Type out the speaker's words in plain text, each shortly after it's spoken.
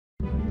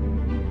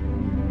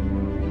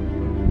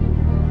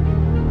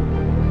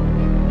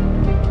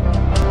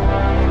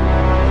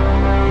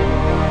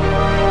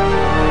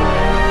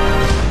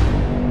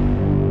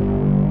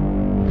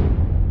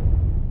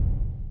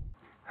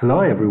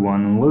Hello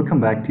everyone and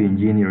welcome back to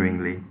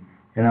Engineeringly.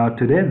 In our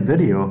today's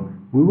video,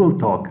 we will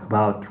talk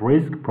about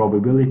risk,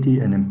 probability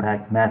and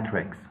impact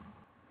matrix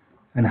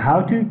and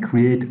how to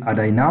create a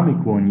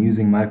dynamic one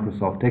using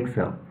Microsoft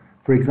Excel.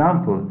 For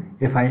example,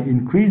 if I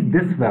increase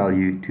this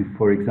value to,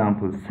 for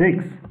example,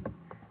 6,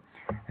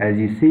 as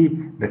you see,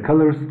 the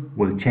colors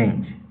will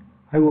change.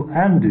 I will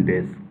undo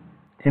this.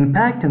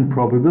 Impact and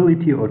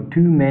probability are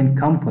two main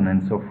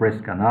components of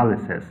risk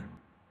analysis.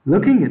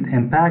 Looking at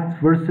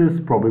impacts versus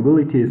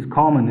probability is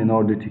common in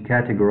order to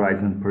categorize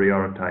and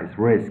prioritize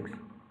risks,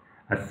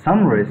 as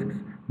some risks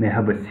may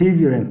have a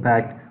severe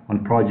impact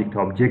on project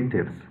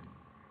objectives,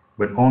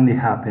 but only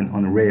happen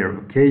on rare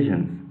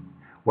occasions,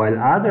 while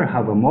others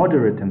have a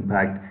moderate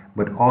impact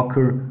but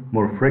occur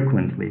more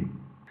frequently.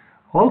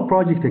 All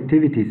project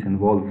activities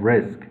involve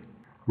risk.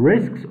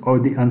 Risks are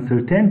the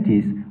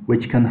uncertainties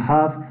which can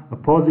have a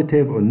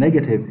positive or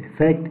negative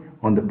effect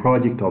on the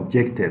project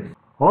objectives.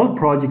 All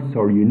projects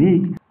are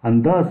unique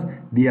and thus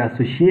the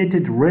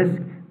associated risk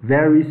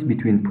varies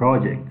between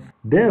projects.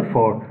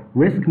 Therefore,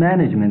 risk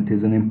management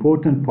is an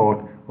important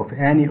part of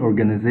any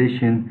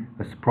organization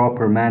as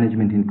proper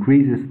management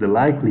increases the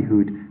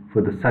likelihood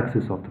for the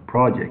success of the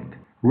project.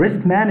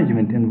 Risk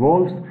management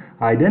involves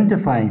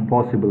identifying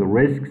possible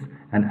risks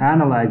and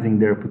analyzing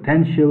their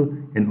potential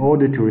in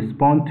order to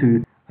respond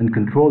to and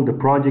control the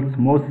project's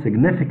most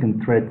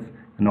significant threats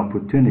and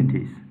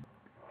opportunities.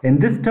 In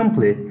this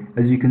template,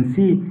 as you can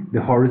see,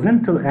 the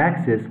horizontal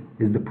axis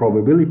is the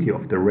probability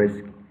of the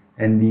risk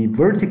and the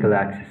vertical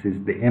axis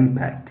is the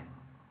impact.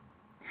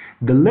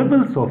 The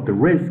levels of the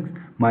risks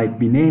might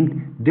be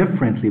named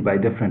differently by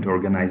different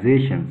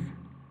organizations,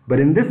 but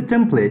in this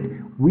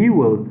template, we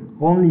will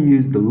only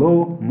use the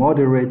low,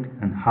 moderate,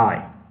 and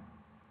high.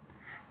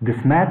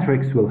 This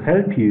matrix will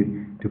help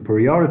you to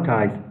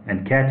prioritize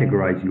and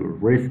categorize your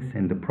risks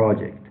in the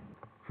project.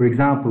 For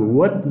example,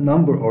 what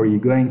number are you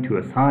going to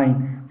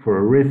assign for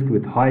a risk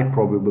with high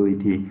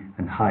probability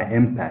and high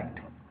impact?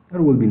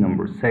 That will be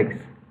number 6.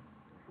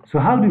 So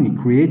how do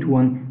we create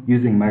one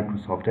using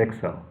Microsoft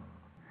Excel?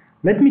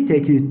 Let me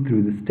take you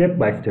through the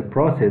step-by-step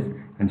process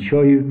and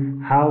show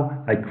you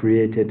how I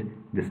created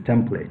this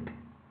template.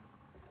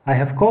 I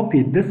have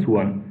copied this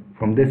one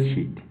from this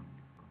sheet.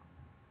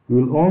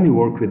 We will only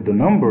work with the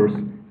numbers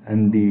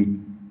and the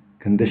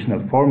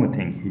conditional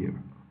formatting here.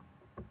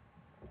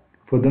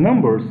 For the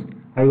numbers,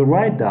 I will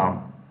write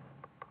down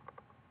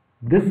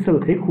this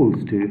cell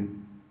equals to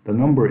the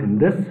number in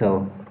this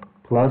cell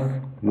plus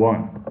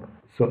 1.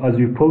 So as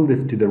we pull this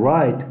to the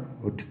right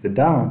or to the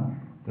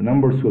down, the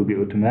numbers will be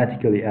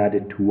automatically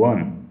added to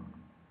 1.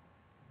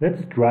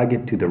 Let's drag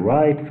it to the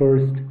right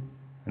first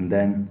and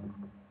then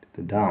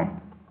to the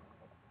down.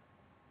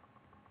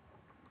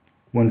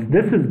 Once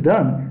this is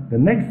done, the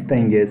next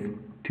thing is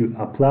to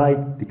apply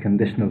the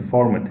conditional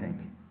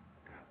formatting.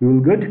 We will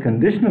go to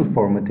conditional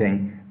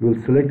formatting, we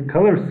will select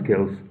color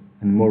skills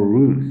and more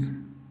rules.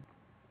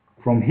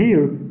 From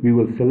here, we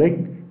will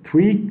select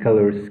 3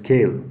 color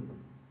scale.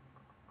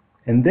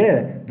 And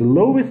there, the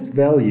lowest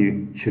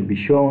value should be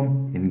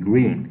shown in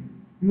green.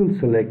 We will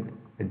select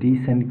a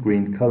decent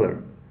green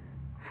color.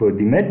 For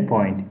the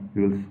midpoint,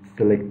 we will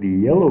select the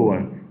yellow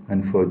one,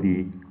 and for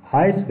the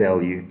highest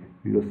value,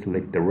 we will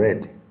select the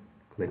red.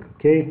 Click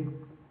OK.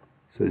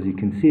 So as you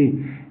can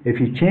see, if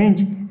you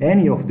change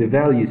any of the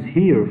values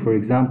here, for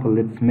example,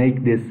 let's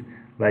make this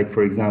like,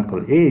 for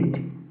example, 8,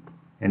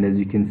 and as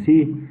you can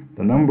see,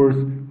 the numbers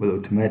will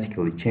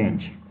automatically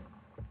change.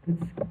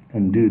 Let's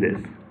undo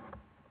this.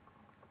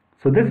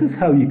 So this is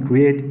how you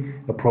create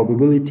a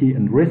probability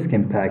and risk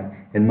impact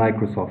in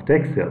Microsoft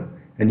Excel,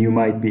 and you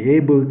might be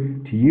able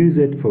to use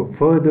it for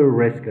further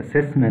risk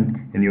assessment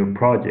in your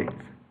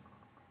projects.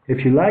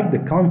 If you like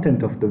the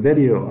content of the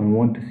video and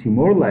want to see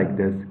more like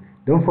this,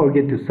 don't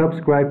forget to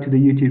subscribe to the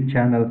YouTube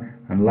channel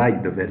and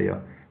like the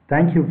video.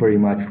 Thank you very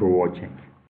much for watching.